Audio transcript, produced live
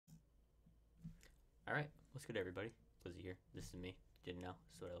Alright, what's good everybody? Lizzie here. This is me. Didn't know.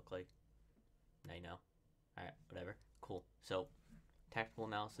 This is what I look like. Now you know. Alright, whatever. Cool. So, tactical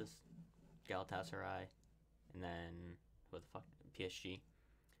analysis, Galatasaray, and then, what the fuck? PSG.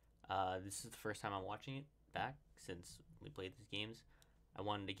 This is the first time I'm watching it back since we played these games. I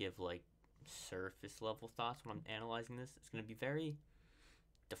wanted to give, like, surface level thoughts when I'm analyzing this. It's going to be very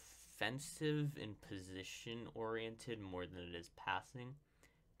defensive and position oriented more than it is passing.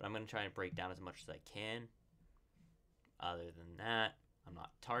 But I'm going to try to break down as much as I can. Other than that, I'm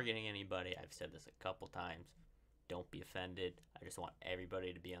not targeting anybody. I've said this a couple times. Don't be offended. I just want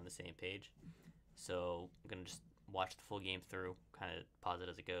everybody to be on the same page. So I'm going to just watch the full game through, kind of pause it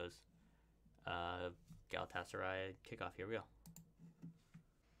as it goes. Galatasaray kickoff. Here we go.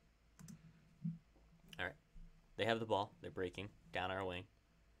 All right. They have the ball. They're breaking down our wing.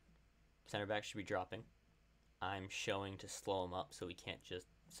 Center back should be dropping. I'm showing to slow him up so we can't just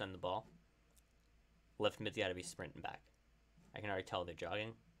send the ball. Left mid's got to be sprinting back. I can already tell they're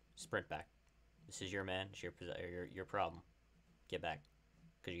jogging. Sprint back. This is your man. It's your problem. Get back.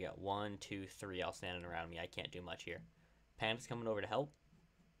 Because you got 1, 2, 3 all standing around me. I can't do much here. Panic's coming over to help.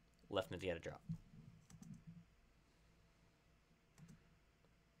 Left mid's got to drop.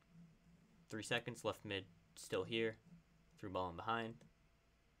 3 seconds. Left mid still here. Through ball in behind.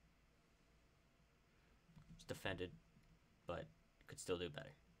 It's defended, but could still do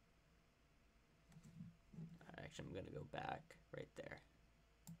better. Actually, I'm going to go back right there.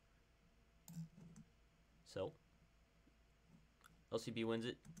 So, LCB wins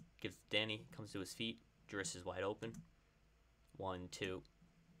it. Gives Danny, comes to his feet. Driss is wide open. 1, 2.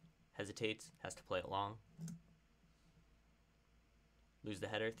 Hesitates, has to play it long. Lose the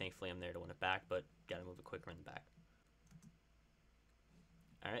header. Thankfully, I'm there to win it back, but got to move it quicker in the back.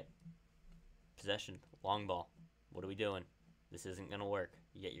 Alright. Possession. Long ball. What are we doing? This isn't going to work.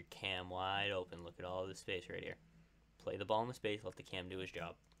 You get your cam wide open. Look at all this space right here. Play the ball in the space. Let the cam do his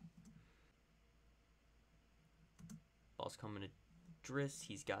job. Ball's coming to Driss.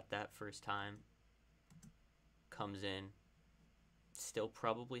 He's got that first time. Comes in. Still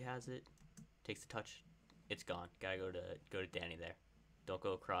probably has it. Takes the touch. It's gone. Gotta go to Danny there. Don't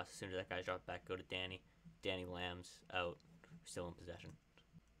go across. As soon as that guy's dropped back, go to Danny. Danny lambs out. Still in possession.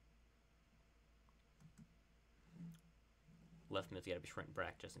 Left mid's got to be sprinting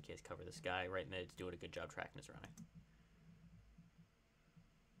back just in case cover this guy. Right mid's doing a good job tracking his running.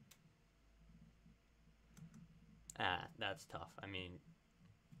 That's tough. I mean,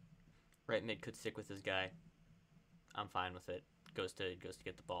 right mid could stick with this guy. I'm fine with it. Goes to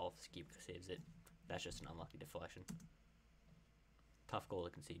get the ball. Skip saves it. That's just an unlucky deflection. Tough goal to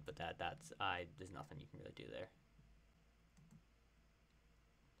concede, but there's nothing you can really do there.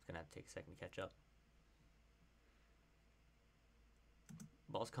 It's gonna have to take a second to catch up.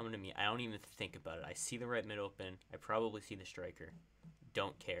 Ball's coming to me. I don't even think about it. I see the right mid open. I probably see the striker.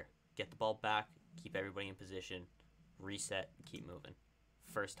 Don't care. Get the ball back. Keep everybody in position. Reset. Keep moving.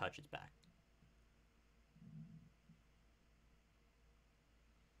 First touch, it's back.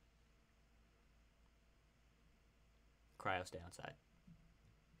 Cryo, stay outside.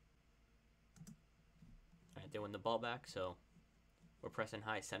 Alright, they win the ball back, so we're pressing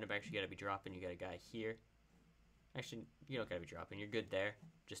high. Center back, you got to be dropping. You got a guy here. Actually, you don't got to be dropping. You're good there.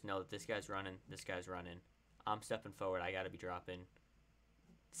 Just know that this guy's running. This guy's running. I'm stepping forward. I got to be dropping.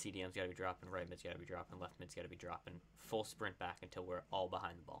 CDM's got to be dropping. Right mid's got to be dropping. Left mid's got to be dropping. Full sprint back until we're all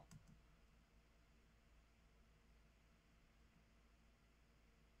behind the ball.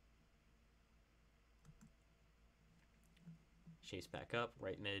 Chase back up.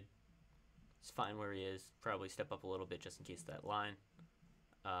 Right mid. It's fine where he is. Probably step up a little bit just in case of that line.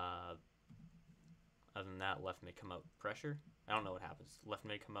 Other than that, left mid come out pressure. I don't know what happens. Left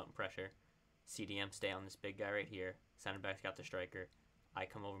mid come out in pressure. CDM stay on this big guy right here. Center back's got the striker. I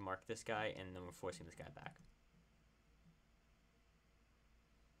come over, mark this guy, and then we're forcing this guy back.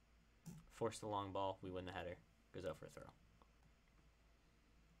 Force the long ball. We win the header. Goes out for a throw.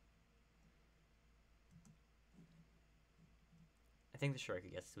 I think the striker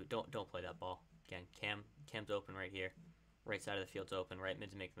gets to it. Don't play that ball. Again, Cam's open right here. Right side of the field's open. Right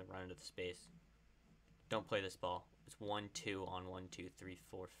mid's making the run into the space. Don't play this ball. It's 1, 2 on 1, 2, 3,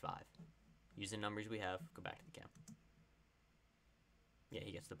 4, 5. Use the numbers we have. Go back to the cam. Yeah,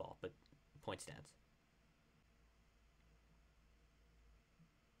 he gets the ball, but point stands.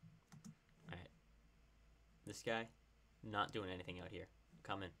 Alright. This guy, not doing anything out here.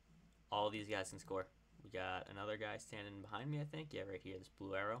 Come in. All these guys can score. We got another guy standing behind me, I think. Yeah, right here, this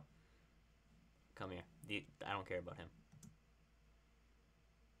blue arrow. Come here. I don't care about him.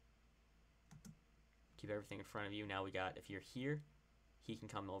 Keep everything in front of you. Now we got, if you're here, he can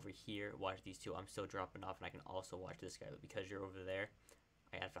come over here, watch these two. I'm still dropping off, and I can also watch this guy. But because you're over there,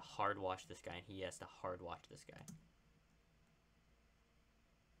 I have to hard watch this guy, and he has to hard watch this guy.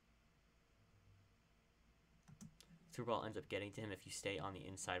 Through ball ends up getting to him. If you stay on the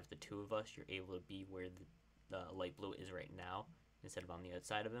inside of the two of us, you're able to be where the light blue is right now instead of on the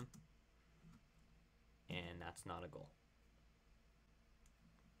outside of him. And that's not a goal.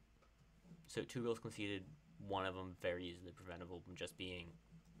 So 2 goals conceded, one of them very easily preventable from just being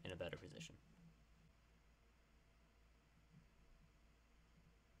in a better position.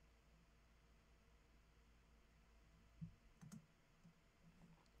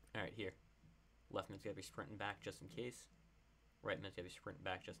 Alright, here. Left mid's got to be sprinting back just in case. Right mid's got to be sprinting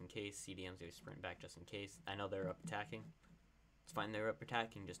back just in case. CDM's got to be sprinting back just in case. I know they're up attacking. It's fine they're up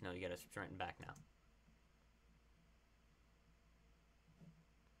attacking, just know you got to sprint back now.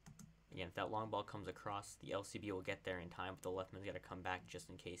 Again, if that long ball comes across, the LCB will get there in time, but the left man's got to come back just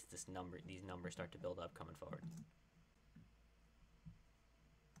in case these numbers start to build up coming forward.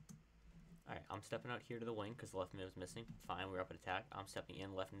 Alright, I'm stepping out here to the wing because the left mid was missing. Fine, we're up at attack. I'm stepping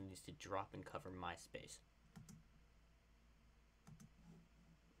in. Left mid needs to drop and cover my space.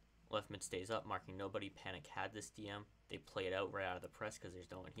 Left mid stays up, marking nobody. Panic had this DM. They play it out right out of the press because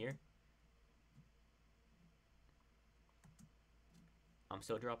there's no one here. I'm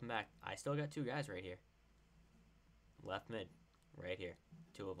still dropping back. I still got 2 guys right here. Left mid, right here.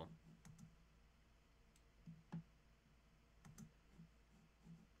 2 of them.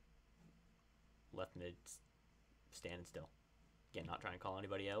 Left mid standing still. Again, not trying to call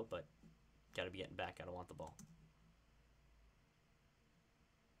anybody out, but got to be getting back. Got to want the ball.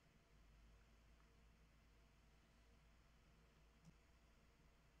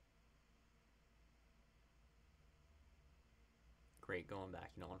 Great going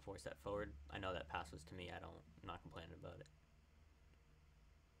back. You don't want to force that forward. I know that pass was to me. I'm not complaining about it.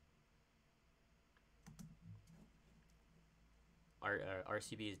 Our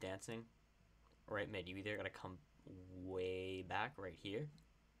RCB is dancing. Right mid, you either got to come way back right here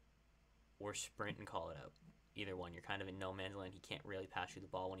or sprint and call it out. Either one. You're kind of in no man's land. He can't really pass you the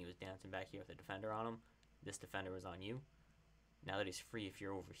ball when he was dancing back here with a defender on him. This defender was on you. Now that he's free, if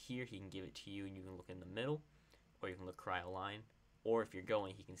you're over here, he can give it to you and you can look in the middle, or you can look cryo line, or if you're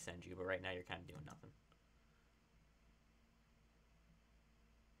going, he can send you, but right now you're kind of doing nothing.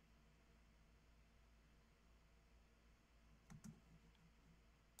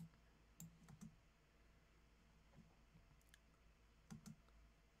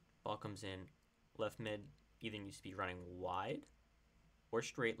 Ball comes in, left mid either needs to be running wide or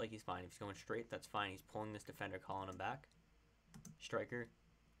straight like he's fine. If he's going straight, that's fine. He's pulling this defender, calling him back. Striker,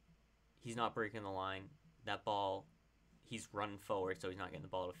 he's not breaking the line. That ball, he's running forward, so he's not getting the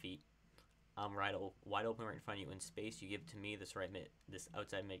ball to feet. I'm wide open right in front of you in space. You give it to me. This right mid, this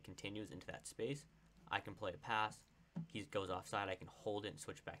outside mid continues into that space. I can play a pass. He goes offside. I can hold it and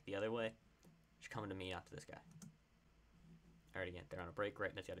switch back the other way. She's coming to me, not to this guy. Alright, again, they're on a break.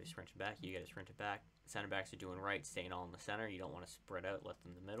 Right mid's got to be sprinted back. You got to sprint it back. Center backs are doing right, staying all in the center. You don't want to spread out, left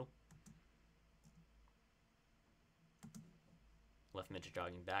in the middle. Left mid's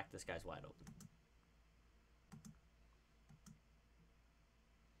jogging back. This guy's wide open.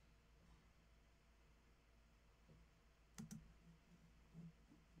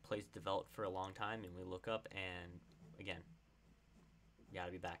 Plays developed for a long time, and we look up, and again,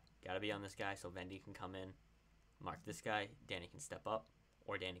 gotta be back. Gotta be on this guy so Vendy can come in, mark this guy. Danny can step up,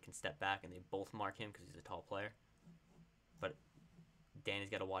 or Danny can step back, and they both mark him because he's a tall player. But Danny's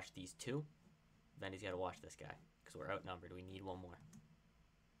got to watch these 2. Vendy's got to watch this guy because we're outnumbered. We need one more.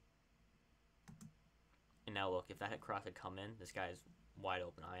 And now look, if that cross had come in, this guy's wide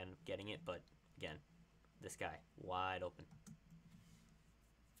open. I end up getting it, but again, this guy, wide open.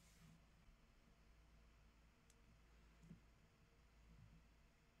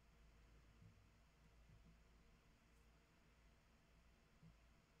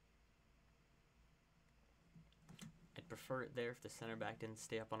 I'd prefer it there if the center back didn't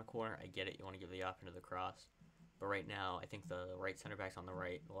stay up on a corner. I get it, you want to give the option to the cross. But right now, I think the right center back's on the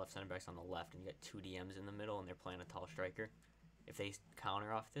right, the left center back's on the left, and you got 2 DMs in the middle, and they're playing a tall striker. If they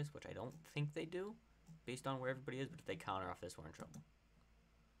counter off this, which I don't think they do, based on where everybody is, but if they counter off this, we're in trouble.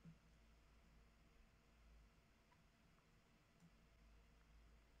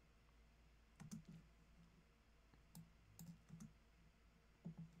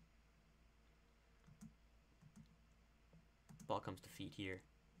 Ball comes to feet here.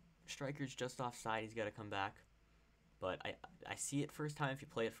 Striker's just offside, he's got to come back. But I see it first time. If you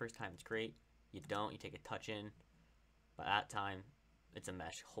play it first time, it's great. You don't, you take a touch in. By that time, it's a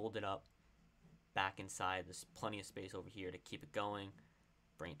mesh. Hold it up. Back inside. There's plenty of space over here to keep it going.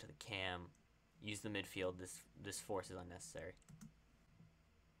 bring it to the cam, use the midfield. This force is unnecessary.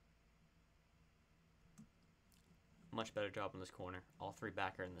 Much better job in this corner. All three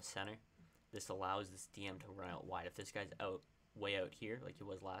back are in the center. This allows this DM to run out wide. If this guy's way out here, like he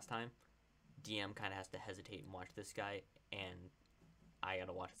was last time, DM kind of has to hesitate and watch this guy, and I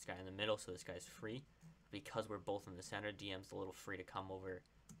gotta watch this guy in the middle, so this guy's free. Because we're both in the center, DM's a little free to come over,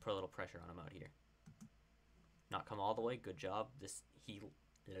 put a little pressure on him out here. Not come all the way, good job.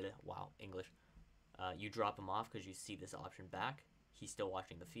 Wow, English. You drop him off because you see this option back. He's still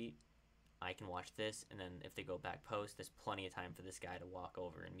watching the feet. I can watch this, and then if they go back post, there's plenty of time for this guy to walk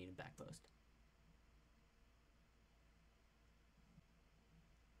over and meet him back post.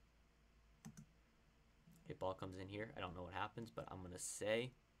 Okay, ball comes in here. I don't know what happens, but I'm going to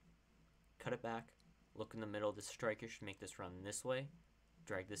say, cut it back, look in the middle. This striker should make this run this way,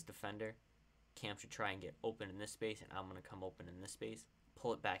 drag this defender. Cam should try and get open in this space, and I'm going to come open in this space.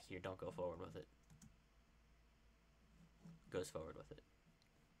 Pull it back here. Don't go forward with it. Goes forward with it.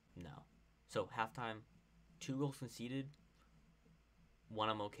 No. So, halftime, 2 goals conceded. 1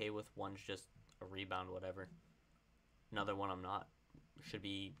 I'm okay with. 1's just a rebound, whatever. Another one I'm not. Should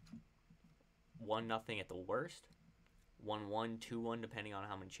be 1-0 at the worst. 1-1, 2-1, depending on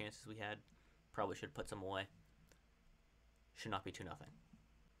how many chances we had. Probably should put some away. Should not be 2-0.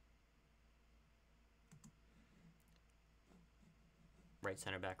 Right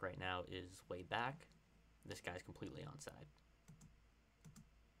center back right now is way back. This guy's completely onside.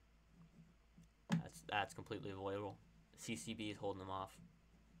 That's completely avoidable. CCB is holding him off.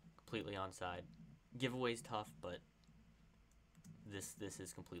 Completely onside. Giveaway's tough, but this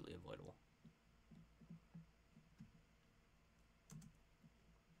is completely avoidable.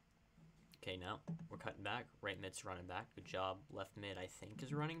 Okay, now we're cutting back. Right mid's running back. Good job. Left mid, I think,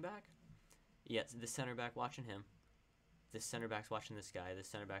 is running back. Yes, the center back watching him. This center back's watching this guy. This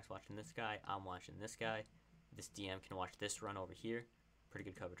center back's watching this guy. I'm watching this guy. This DM can watch this run over here. Pretty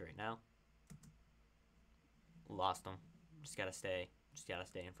good coverage right now. Lost him. Just gotta stay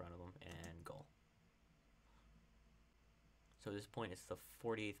in front of him and goal. So at this point, it's the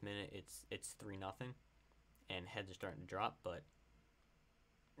 48th minute. It's 3-0, and heads are starting to drop. But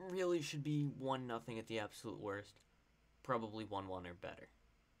really should be 1-0 at the absolute worst. Probably 1-1 or better.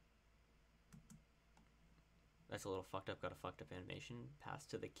 That's a little fucked up. Got a fucked up animation. Pass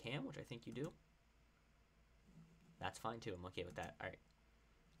to the cam, which I think you do. That's fine too. I'm okay with that. All right.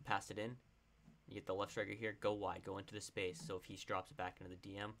 Pass it in. You get the left striker here. Go wide. Go into the space. So if he drops it back into the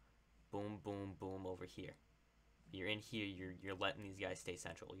DM, boom, boom, boom over here. You're in here. You're letting these guys stay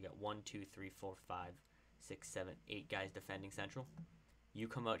central. You got 1, 2, 3, 4, 5, 6, 7, 8 guys defending central. You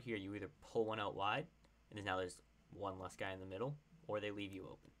come out here. You either pull one out wide, and now there's one less guy in the middle, or they leave you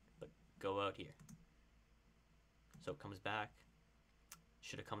open. But go out here. So it comes back.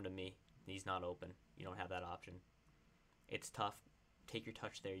 Should have come to me. He's not open. You don't have that option. It's tough. Take your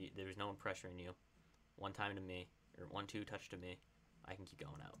touch there. There's no one pressuring you. 1 time to me, or 1-2 touch to me. I can keep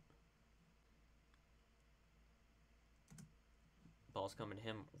going out. Ball's coming to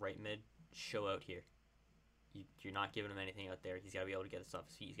him. Right mid. Show out here. You're not giving him anything out there. He's got to be able to get this off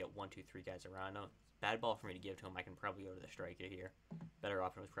his feet. He's got 1, 2, 3 guys around him. Bad ball for me to give to him. I can probably go to the striker here. Better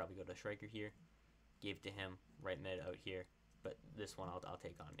option was probably go to the striker here. Give to him. Right mid out here. But this one I'll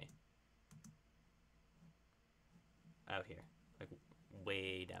take on me. Out here. Like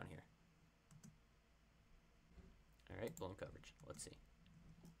way down here. Alright, blown coverage. Let's see.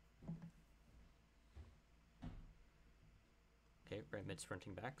 Okay, right mid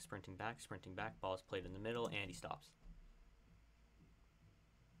sprinting back, sprinting back, sprinting back. Ball is played in the middle, and he stops.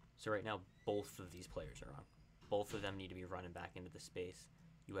 So right now, both of these players are on. Both of them need to be running back into the space.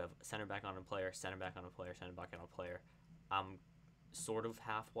 You have center back on a player, center back on a player, center back on a player. I'm sort of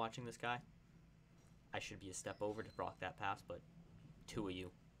half watching this guy. I should be a step over to block that pass, but 2 of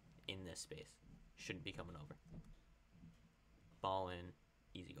you in this space shouldn't be coming over. Ball in,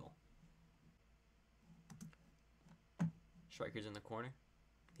 easy goal. Striker's in the corner.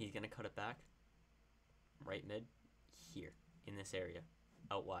 He's going to cut it back. Right mid, here, in this area,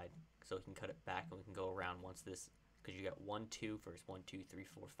 out wide. So we can cut it back and we can go around once this, because you got 1, 2, first 1, 2, 3,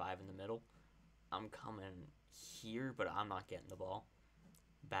 4, 5 in the middle. I'm coming here, but I'm not getting the ball.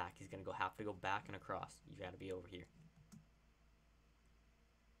 Back, he's going to have to go back and across. You got to be over here.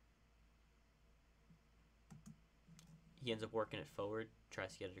 He ends up working it forward,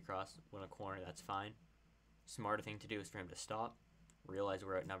 tries to get it across, win a corner, that's fine. Smarter thing to do is for him to stop, realize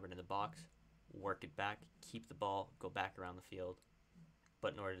we're outnumbered in the box, work it back, keep the ball, go back around the field.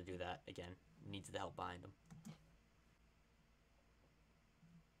 But in order to do that, again, needs the help behind him.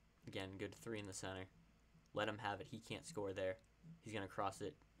 Again, good 3 in the center. Let him have it. He can't score there. He's going to cross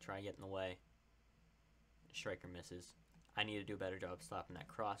it, try and get in the way. Striker misses. I need to do a better job of stopping that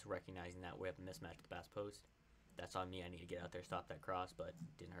cross, recognizing that we have a mismatch at the pass post. That's on me. I need to get out there, stop that cross, but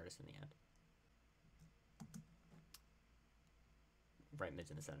it didn't hurt us in the end. Right mid's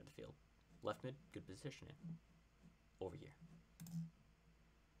in the center of the field. Left mid, good positioning. Over here.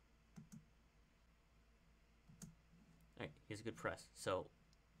 Alright, here's a good press. So,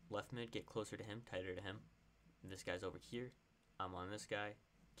 left mid, get closer to him, tighter to him. This guy's over here. I'm on this guy.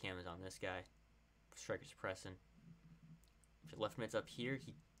 Cam is on this guy. Striker's pressing. If your left mid's up here,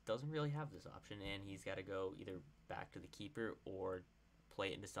 he doesn't really have this option, and he's got to go either back to the keeper or play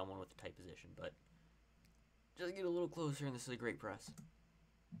it into someone with a tight position. But just get a little closer, and this is a great press.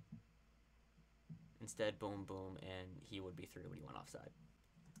 Instead, boom, boom, and he would be through when he went offside.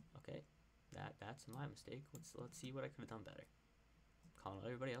 Okay, that's my mistake. Let's see what I could have done better. Calling out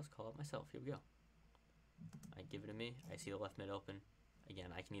everybody else, call out myself. Here we go. I give it to me. I see the left mid open.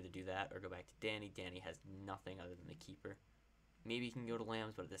 Again, I can either do that or go back to Danny. Danny has nothing other than the keeper. Maybe he can go to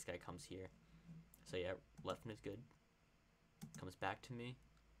Lambs, but this guy comes here. So yeah, left mid is good. Comes back to me.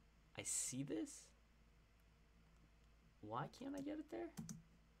 I see this. Why can't I get it there?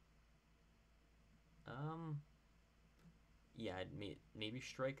 Yeah, maybe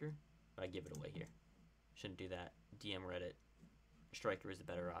striker, but I give it away here. Shouldn't do that. DM read it. Striker is the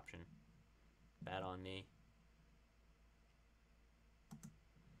better option. Bad on me.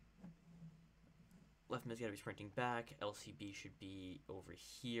 Left mid's got to be sprinting back. LCB should be over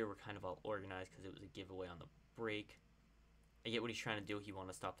here. We're kind of all organized because it was a giveaway on the break. I get what he's trying to do. He wanted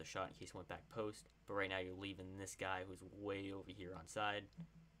to stop the shot in case he went back post. But right now you're leaving this guy who's way over here on side.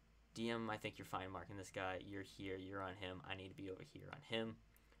 DM, I think you're fine marking this guy. You're here. You're on him. I need to be over here on him.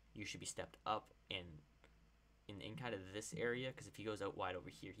 You should be stepped up in kind of this area, because if he goes out wide over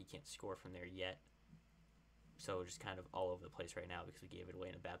here, he can't score from there yet. So just kind of all over the place right now because we gave it away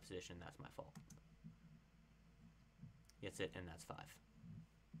in a bad position. That's my fault. Gets it, and that's 5.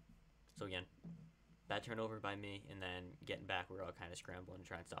 So again, bad turnover by me, and then getting back, we were all kind of scrambling to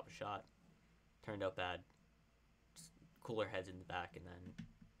try and stop a shot. Turned out bad. Just cooler heads in the back, and then...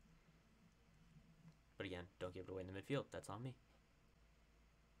 But again, don't give it away in the midfield. That's on me.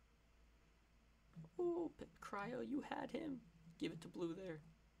 Oh, Cryo, you had him. Give it to Blue there.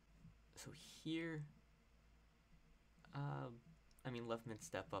 So here... I mean, left mid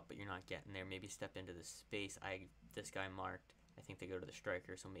step up, but you're not getting there. Maybe step into the space. This guy marked. I think they go to the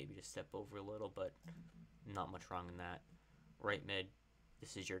striker, so maybe just step over a little, but not much wrong in that. Right mid,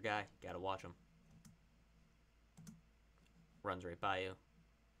 this is your guy. Gotta watch him. Runs right by you.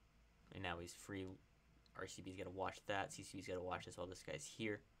 And now he's free. RCB's gotta watch that. CCB's gotta watch this while this guy's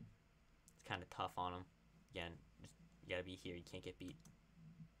here. It's kind of tough on him. Again, just, you gotta be here. You can't get beat.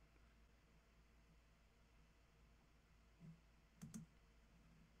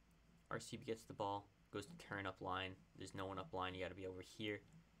 RCB gets the ball, goes to turn up line. There's no one up line. You got to be over here.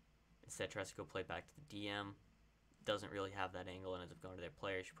 Instead, tries to go play back to the DM. Doesn't really have that angle and ends up going to their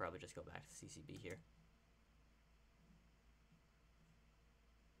player. Should probably just go back to CCB here.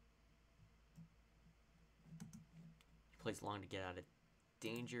 He plays long to get out of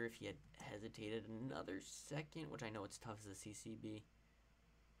danger. If he had hesitated another second, which I know it's tough as a CCB,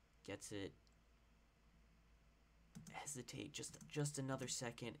 gets it. Hesitate just another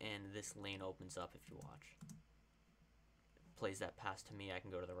second, and this lane opens up if you watch. Plays that pass to me. I can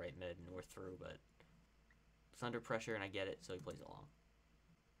go to the right mid, and we're through, but it's under pressure, and I get it, so he plays it long.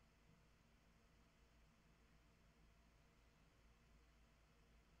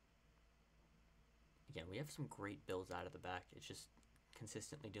 Again, we have some great builds out of the back. It's just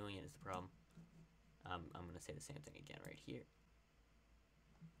consistently doing it is the problem. I'm going to say the same thing again right here.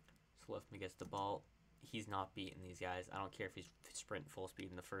 So left mid gets the ball. He's not beating these guys. I don't care if he's sprint full speed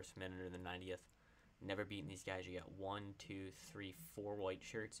in the first minute or the 90th. Never beating these guys. You got 1, 2, 3, 4 white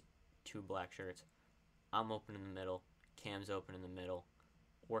shirts, 2 black shirts. I'm open in the middle. Cam's open in the middle.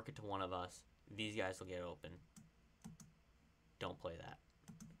 Work it to one of us. These guys will get open. Don't play that.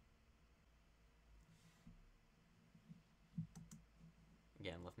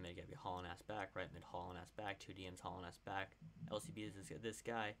 Again, left mid gotta be hauling ass back. Right mid hauling ass back. 2 DMs hauling ass back. LCB is this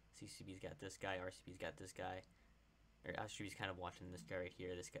guy. CCB's got this guy. RCB's got this guy. Or RCB's kind of watching this guy right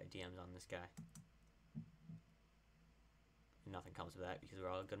here. This guy DM's on this guy. And nothing comes of that because we're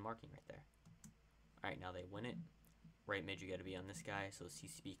all good marking right there. Alright, now they win it. Right mid, you gotta be on this guy so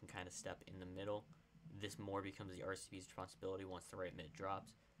CCB can kind of step in the middle. This more becomes the RCB's responsibility once the right mid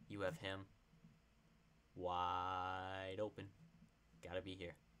drops. You have him wide open. Gotta be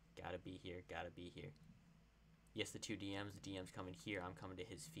here. Gotta be here. Gotta be here. Yes, the 2 DMs. The DM's coming here. I'm coming to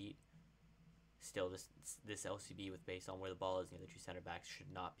his feet. Still, this LCB with based on where the ball is, the other two center backs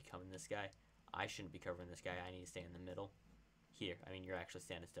should not be covering this guy. I shouldn't be covering this guy. I need to stay in the middle. Here, I mean, you're actually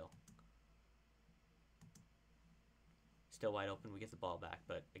standing still. Still wide open. We get the ball back,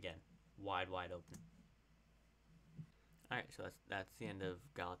 but again, wide open. All right, so that's the end of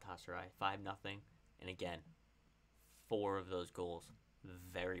Galatasaray. 5-0, and again, 4 of those goals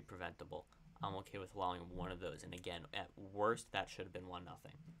very preventable. I'm okay with allowing one of those, and again, at worst, that should have been 1-0.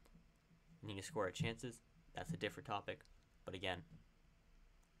 Need to score at chances. That's a different topic, but again,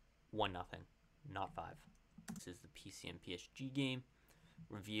 1-0, not 5. This is the PCM PSG game.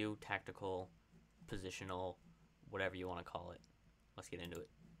 Review, tactical, positional, whatever you want to call it. Let's get into it.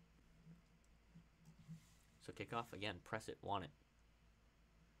 So kickoff, again, press it, want it.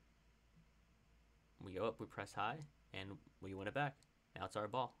 We go up, we press high, and we win it back. Now it's our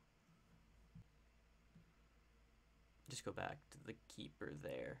ball. Just go back to the keeper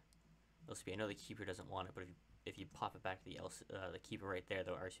there. LCB, I know the keeper doesn't want it, but if you pop it back to the keeper right there,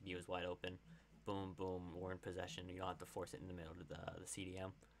 the RCB was wide open. Boom, boom, we're in possession. You don't have to force it in the middle to the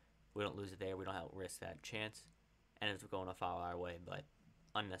CDM. We don't lose it there. We don't have to risk that chance. And it's going to foul our way, but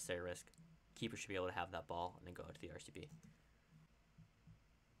unnecessary risk. Keeper should be able to have that ball and then go out to the RCB.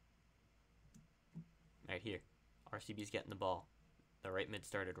 Right here, RCB's getting the ball. The right mid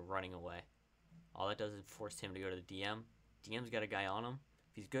started running away. All that does is force him to go to the DM. DM's got a guy on him.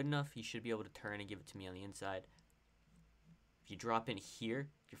 If he's good enough, he should be able to turn and give it to me on the inside. If you drop in here,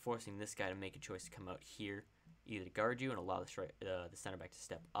 you're forcing this guy to make a choice to come out here, either to guard you and allow the center back to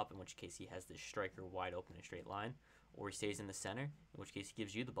step up, in which case he has the striker wide open in a straight line, or he stays in the center, in which case he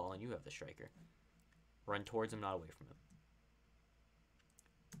gives you the ball and you have the striker. Run towards him, not away from him.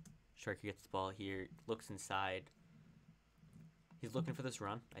 Striker gets the ball here, looks inside. He's looking for this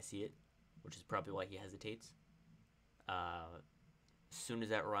run. I see it, which is probably why he hesitates. As soon as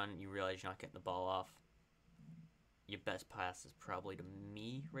that run, you realize you're not getting the ball off. Your best pass is probably to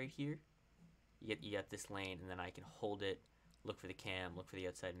me right here. You get this lane, and then I can hold it, look for the cam, look for the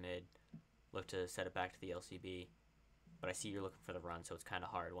outside mid, look to set it back to the LCB. But I see you're looking for the run, so it's kind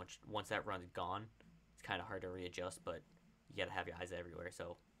of hard. Once that run's gone, it's kind of hard to readjust, but you got to have your eyes everywhere,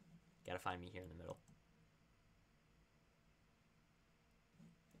 so you got to find me here in the middle.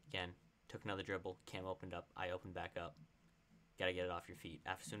 Again, took another dribble, cam opened up, I opened back up. Got to get it off your feet.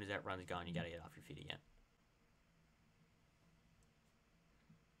 As soon as that run's gone, you got to get it off your feet again.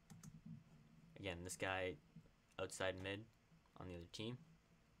 Again, this guy outside mid on the other team.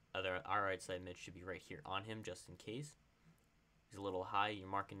 Our outside mid should be right here on him just in case. He's a little high. You're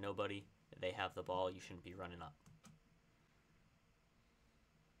marking nobody. They have the ball. You shouldn't be running up.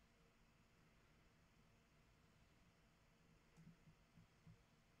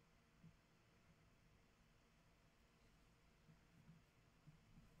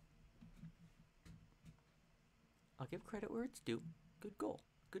 I'll give credit where it's due. Good goal.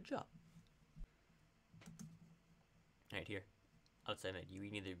 Good job. Right here. Outside mid. You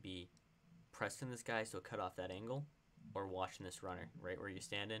can either be pressing this guy so cut off that angle, or watching this runner right where you're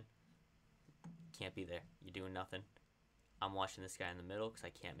standing. Can't be there. You're doing nothing. I'm watching this guy in the middle because I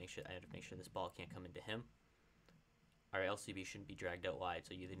have to make sure this ball can't come into him. Our LCB shouldn't be dragged out wide,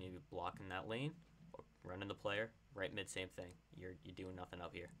 so you either need to be blocking that lane or running the player. Right mid, same thing. You're doing nothing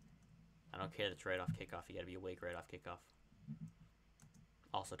up here. I don't care that's right off kickoff. You got to be awake right off kickoff.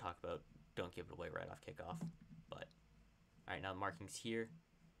 Also talk about don't give it away right off kickoff. But all right, now the marking's here.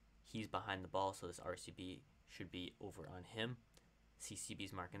 He's behind the ball, so this RCB should be over on him.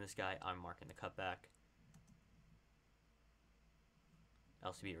 CCB's marking this guy. I'm marking the cutback.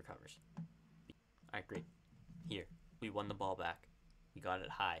 LCB recovers. All right, great. Here, we won the ball back. We got it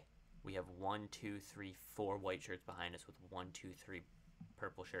high. We have 1, 2, 3, 4 white shirts behind us with 1, 2, 3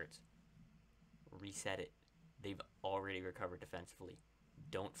 purple shirts. Reset it. They've already recovered defensively.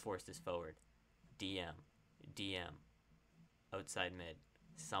 Don't force this forward. DM. Outside mid.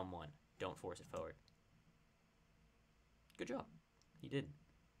 Someone. Don't force it forward. Good job. He did.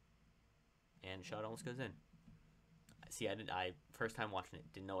 And shot almost goes in. See, I first time watching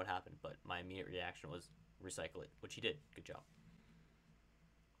it, didn't know what happened, but my immediate reaction was recycle it, which he did. Good job.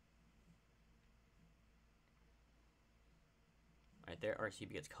 Right there,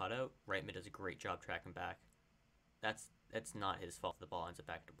 RCB gets caught out. Right mid does a great job tracking back. That's not his fault. The ball ends up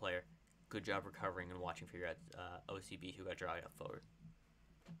back to player. Good job recovering and watching for your OCB who got dragged up forward.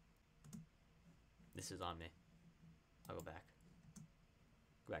 This is on me. I'll go back.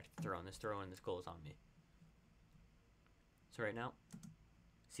 Go back to the throw in. This throw in, this goal is on me. So right now,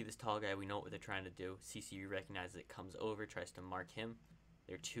 see this tall guy, we know what they're trying to do. CCU recognizes it, comes over, tries to mark him.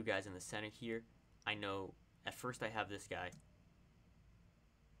 There are 2 guys in the center here. I know, at first I have this guy.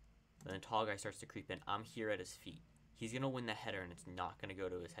 Then the tall guy starts to creep in. I'm here at his feet. He's going to win the header, and it's not going to go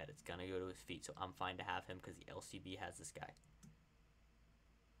to his head. It's going to go to his feet, so I'm fine to have him because the LCB has this guy.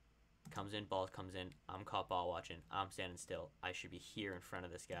 Comes in, ball comes in. I'm caught ball watching. I'm standing still. I should be here in front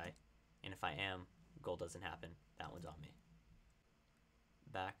of this guy. And if I am, goal doesn't happen. That one's on me.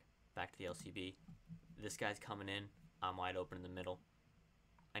 Back to the LCB. This guy's coming in. I'm wide open in the middle.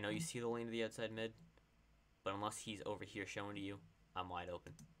 I know you see the lane to the outside mid, but unless he's over here showing to you, I'm wide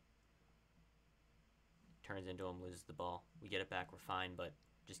open. Turns into him, loses the ball. We get it back, we're fine, but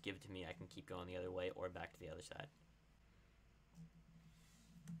just give it to me. I can keep going the other way or back to the other side.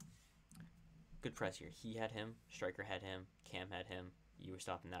 Good press here. He had him, striker had him, Cam had him. You were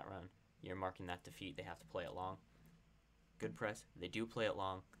stopping that run. You're marking that defeat. They have to play it long. Good press. They do play it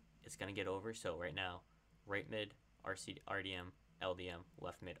long. It's going to get over, so right now, right mid, RDM, LDM,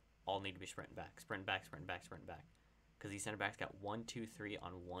 left mid, all need to be sprinting back. Sprint back, sprint back, sprint back. Because these center backs got 1, 2, 3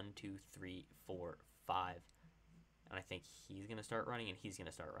 on 1, 2, 3, 4, 5. And I think he's going to start running and he's going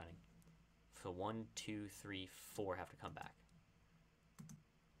to start running. So 1, 2, 3, 4 have to come back.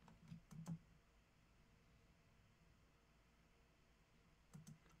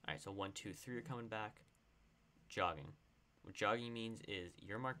 Alright, so 1, 2, 3 are coming back. Jogging. What jogging means is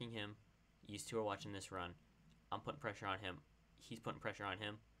you're marking him. These two are watching this run. I'm putting pressure on him. He's putting pressure on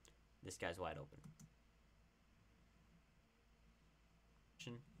him. This guy's wide open.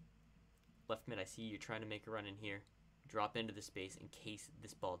 Left mid, I see you're trying to make a run in here. Drop into the space in case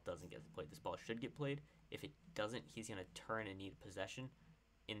this ball doesn't get played. This ball should get played. If it doesn't, he's going to turn and need possession.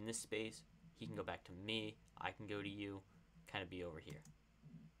 In this space, he can go back to me. I can go to you. Kind of be over here.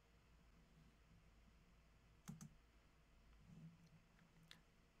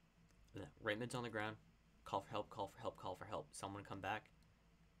 Right mid's on the ground. Call for help, call for help, call for help. Someone come back.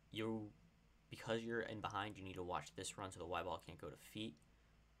 Because you're in behind, you need to watch this run so the Y ball can't go to feet.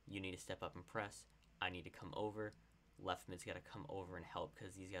 You need to step up and press. I need to come over. Left mid's got to come over and help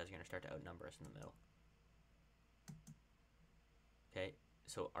because these guys are going to start to outnumber us in the middle. Okay,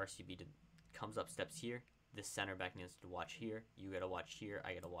 so RCB comes up, steps here. This center back needs to watch here. You got to watch here.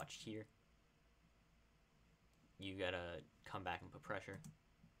 I got to watch here. You got to come back and put pressure.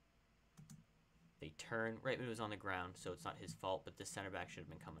 They turn. Right mid was on the ground, so it's not his fault, but this center back should have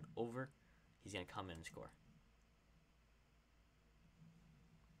been coming over. He's going to come in and score.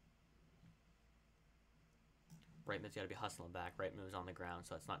 Right mid's got to be hustling back. Right mid was on the ground,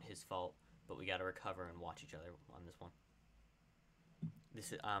 so it's not his fault, but we got to recover and watch each other on this one.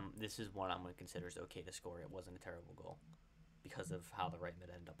 This is one I'm going to consider is okay to score. It wasn't a terrible goal because of how the right mid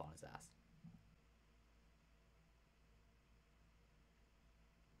ended up on his ass.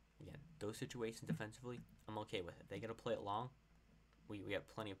 Again, those situations defensively, I'm okay with it. They got to play it long. We have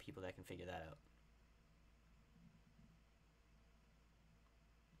plenty of people that can figure that out.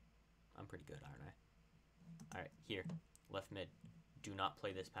 I'm pretty good, aren't I? Alright, here. Left mid. Do not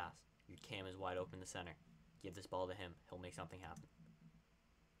play this pass. Your Cam is wide open in the center. Give this ball to him. He'll make something happen.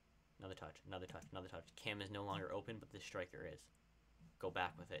 Another touch, another touch, another touch. Cam is no longer open, but this striker is. Go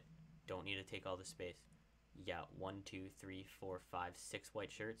back with it. Don't need to take all the space. You got 1, 2, 3, 4, 5, 6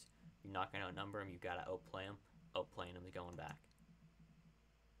 white shirts. You're not going to outnumber him. You've got to outplay him. Outplaying him is going back.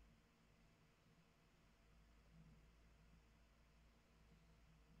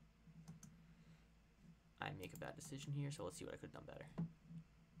 I make a bad decision here, so let's see what I could have done better.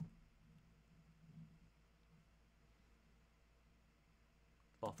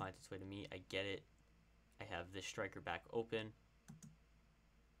 Ball finds its way to me. I get it. I have this striker back open.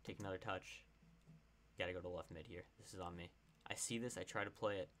 Take another touch. Gotta go to left mid here. This is on me. I see this. I try to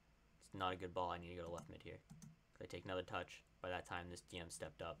play it. It's not a good ball. I need to go to left mid here. I take another touch. By that time, this DM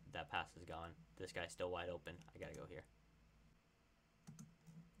stepped up. That pass is gone. This guy's still wide open. I gotta go here.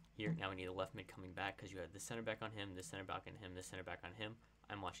 Here, now we need a left mid coming back because you have this center back on him, this center back on him, this center back on him.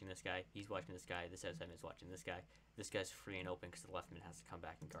 I'm watching this guy. He's watching this guy. This outside mid is watching this guy. This guy's free and open because the left mid has to come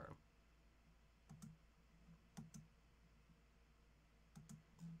back and guard him.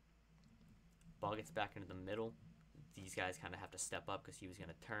 Ball gets back into the middle. These guys kind of have to step up because he was going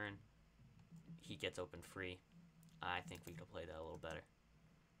to turn. He gets open free. I think we could play that a little better.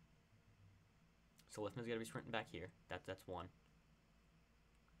 So left mid's got to be sprinting back here. That's one.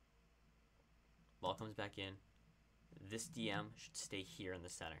 Ball comes back in. This DM should stay here in the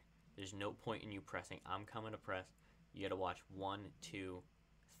center. There's no point in you pressing. I'm coming to press. You got to watch 1, 2,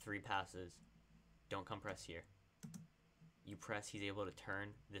 3 passes. Don't come press here. You press, he's able to turn.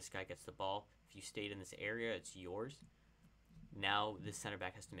 This guy gets the ball. If you stayed in this area, it's yours. Now this center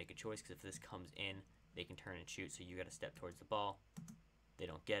back has to make a choice because if this comes in, they can turn and shoot. So you got to step towards the ball. They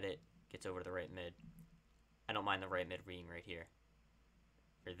don't get it. Gets over to the right mid. I don't mind the right mid being right here.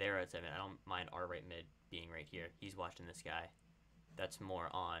 or their outside mid. I don't mind our right mid being right here. He's watching this guy. That's more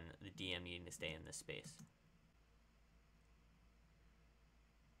on the DM needing to stay in this space.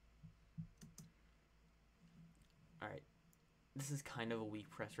 Alright. This is kind of a weak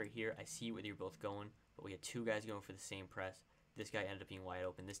press right here. I see where you're both going, but we had two guys going for the same press. This guy ended up being wide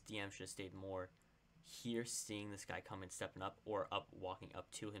open. This DM should have stayed more here, seeing this guy come and stepping up, or up, walking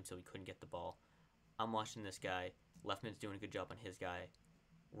up to him so he couldn't get the ball. I'm watching this guy. Left mid's doing a good job on his guy.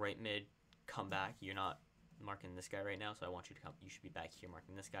 Right mid, come back. You're not marking this guy right now, so I want you to come. You should be back here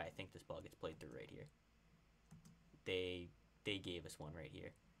marking this guy. I think this ball gets played through right here. They gave us one right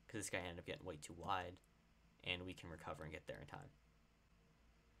here because this guy ended up getting way too wide, and we can recover and get there in time.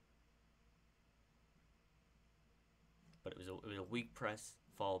 But it was a weak press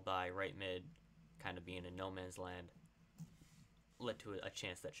followed by right mid, kind of being in no man's land, led to a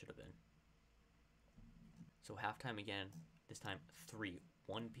chance that should have been. So halftime again. This time 3-1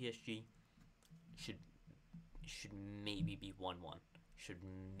 PSG. Should maybe be 1-1. Should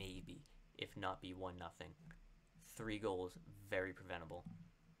maybe, if not be 1-0. 3 goals, very preventable.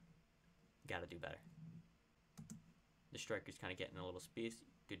 Gotta do better. The striker's kind of getting a little space.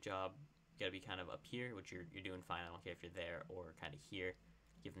 Good job. Gotta be kind of up here, which you're doing fine. I don't care if you're there or kind of here.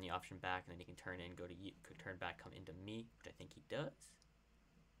 Give him the option back, and then he can turn in, go to you, could turn back, come into me, which I think he does.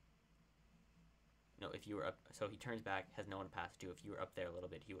 No, if you were up, so he turns back, has no one to pass it to. If you were up there a little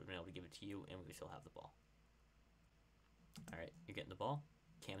bit, he would have been able to give it to you, and we would still have the ball. All right, you're getting the ball.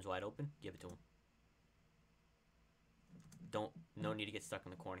 Cam's wide open. Give it to him. No need to get stuck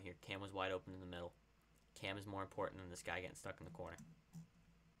in the corner here. Cam was wide open in the middle. Cam is more important than this guy getting stuck in the corner.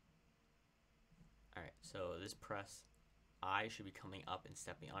 All right, so this press, I should be coming up and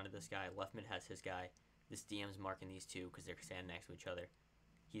stepping onto this guy. Left mid has his guy. This DM's marking these two because they're standing next to each other.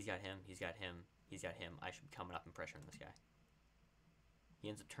 He's got him. He's got him. He's got him. I should be coming up and pressuring this guy. He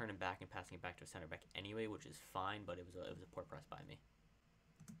ends up turning back and passing it back to a center back anyway, which is fine, but it was a poor press by me.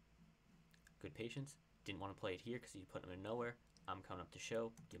 Good patience. Didn't want to play it here because he's putting him in nowhere. I'm coming up to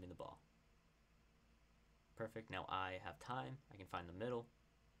show. Give me the ball. Perfect. Now I have time. I can find the middle.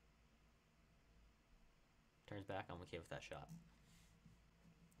 Turns back. I'm okay with that shot.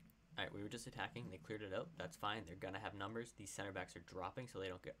 Alright, we were just attacking. They cleared it out. That's fine. They're going to have numbers. These center backs are dropping so they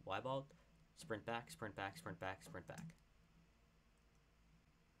don't get wide-balled. Sprint back, sprint back, sprint back, sprint back.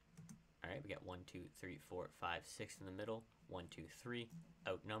 Alright, we got 1, 2, 3, 4, 5, 6 in the middle. 1, 2, 3.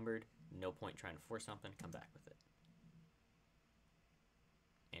 Outnumbered. No point trying to force something. Come back with it.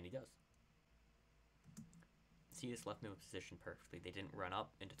 And he does. See, this left mid was positioned perfectly. They didn't run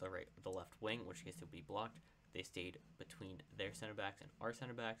up into the left wing, which case it would be blocked. They stayed between their center backs and our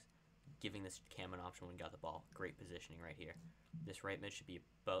center backs, giving this Cam an option when he got the ball. Great positioning right here. This right mid should be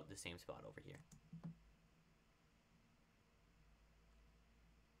about the same spot over here.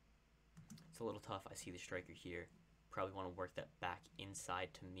 It's a little tough. I see the striker here. Probably want to work that back inside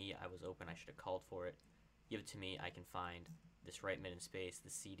to me. I was open. I should have called for it. Give it to me. I can find this right mid in space, the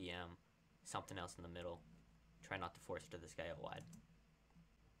CDM, something else in the middle. Try not to force it to this guy out wide.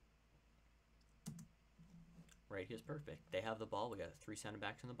 Right here's perfect. They have the ball. We got 3 center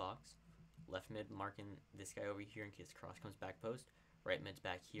backs in the box. Left mid marking this guy over here in case the cross comes back post. Right mid's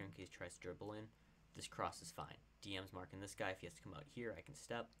back here in case he tries to dribble in. This cross is fine. DM's marking this guy. If he has to come out here, I can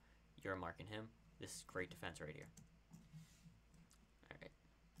step. You're marking him. This is great defense right here. Alright.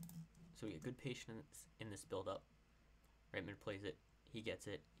 So we get good patience in this build-up. Right mid plays it. He gets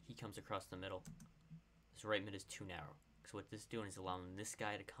it. He comes across the middle. This right mid is too narrow. So what this is doing is allowing this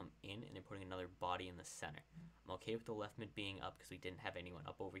guy to come in and then putting another body in the center. I'm okay with the left mid being up because we didn't have anyone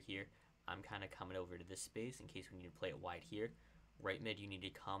up over here. I'm kind of coming over to this space in case we need to play it wide here. Right mid, you need to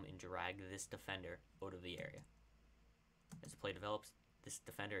come and drag this defender out of the area. As the play develops, this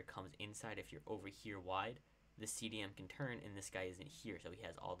defender comes inside. If you're over here wide, this CDM can turn and this guy isn't here, so he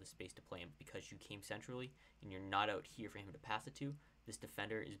has all the space to play him. Because you came centrally and you're not out here for him to pass it to, this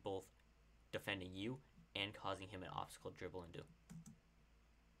defender is both defending you and causing him an obstacle to dribble into.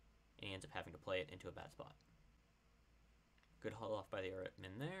 And he ends up having to play it into a bad spot. Good haul off by the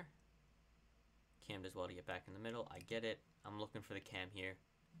Artman there. Cam does well to get back in the middle. I get it. I'm looking for the Cam here.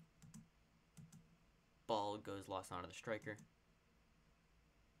 Ball goes lost onto the striker.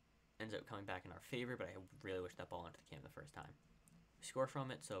 Ends up coming back in our favor, but I really wish that ball went to the Cam the first time. We score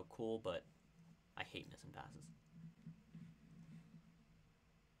from it, so cool, but I hate missing passes.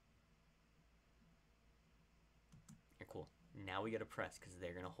 Cool. Now we gotta press because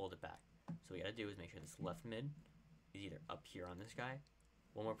they're gonna hold it back. So what we gotta do is make sure this left mid is either up here on this guy.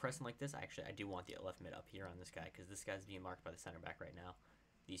 When we're pressing like this, I do want the left mid up here on this guy because this guy's being marked by the center back right now.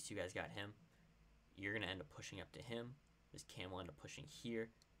 These two guys got him. You're gonna end up pushing up to him. This Cam will end up pushing here.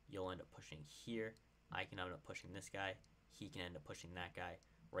 You'll end up pushing here. I can end up pushing this guy. He can end up pushing that guy.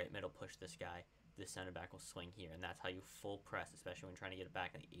 Right middle push this guy. This center back will swing here, and that's how you full press, especially when trying to get it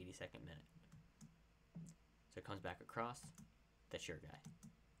back in the 82nd minute. So it comes back across. That's your guy.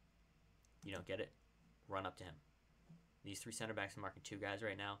 You don't get it? Run up to him. These three center backs are marking two guys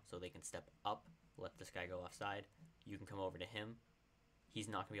right now, so they can step up, let this guy go offside. You can come over to him. He's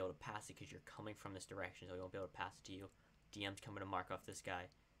not going to be able to pass it because you're coming from this direction, so he won't be able to pass it to you. DM's coming to mark off this guy.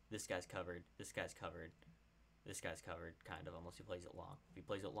 This guy's covered. This guy's covered. This guy's covered, kind of, unless he plays it long. If he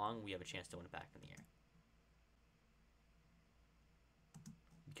plays it long, we have a chance to win it back in the air.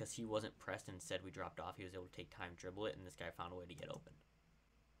 Because he wasn't pressed and instead we dropped off, he was able to take time, dribble it, and this guy found a way to get open.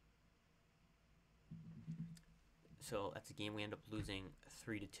 So that's a game we end up losing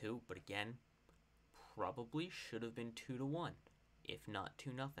 3-2, but again, probably should have been 2-1, if not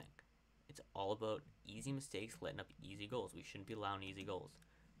 2-0. It's all about easy mistakes, letting up easy goals. We shouldn't be allowing easy goals.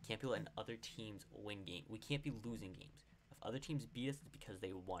 Can't be letting other teams win games. We can't be losing games. If other teams beat us, it's because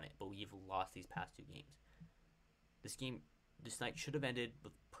they won it, but we've lost these past two games. This night should have ended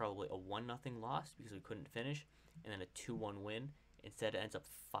with probably a 1-0 loss because we couldn't finish, and then a 2-1 win. Instead, it ends up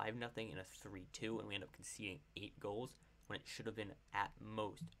 5-0 and a 3-2, and we end up conceding 8 goals when it should have been at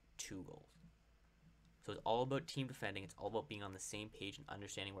most 2 goals. So it's all about team defending. It's all about being on the same page and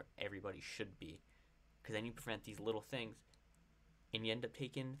understanding where everybody should be, because then you prevent these little things, and you end up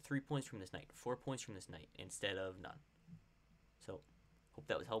taking 3 points from this night, 4 points from this night, instead of none. So, hope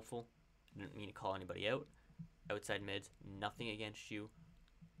that was helpful. I didn't mean to call anybody out. Outside mids, nothing against you.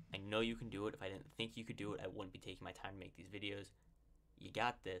 I know you can do it. If I didn't think you could do it, I wouldn't be taking my time to make these videos. You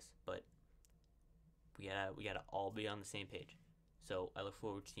got this, but we gotta all be on the same page. So I look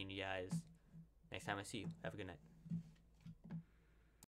forward to seeing you guys next time I see you. Have a good night.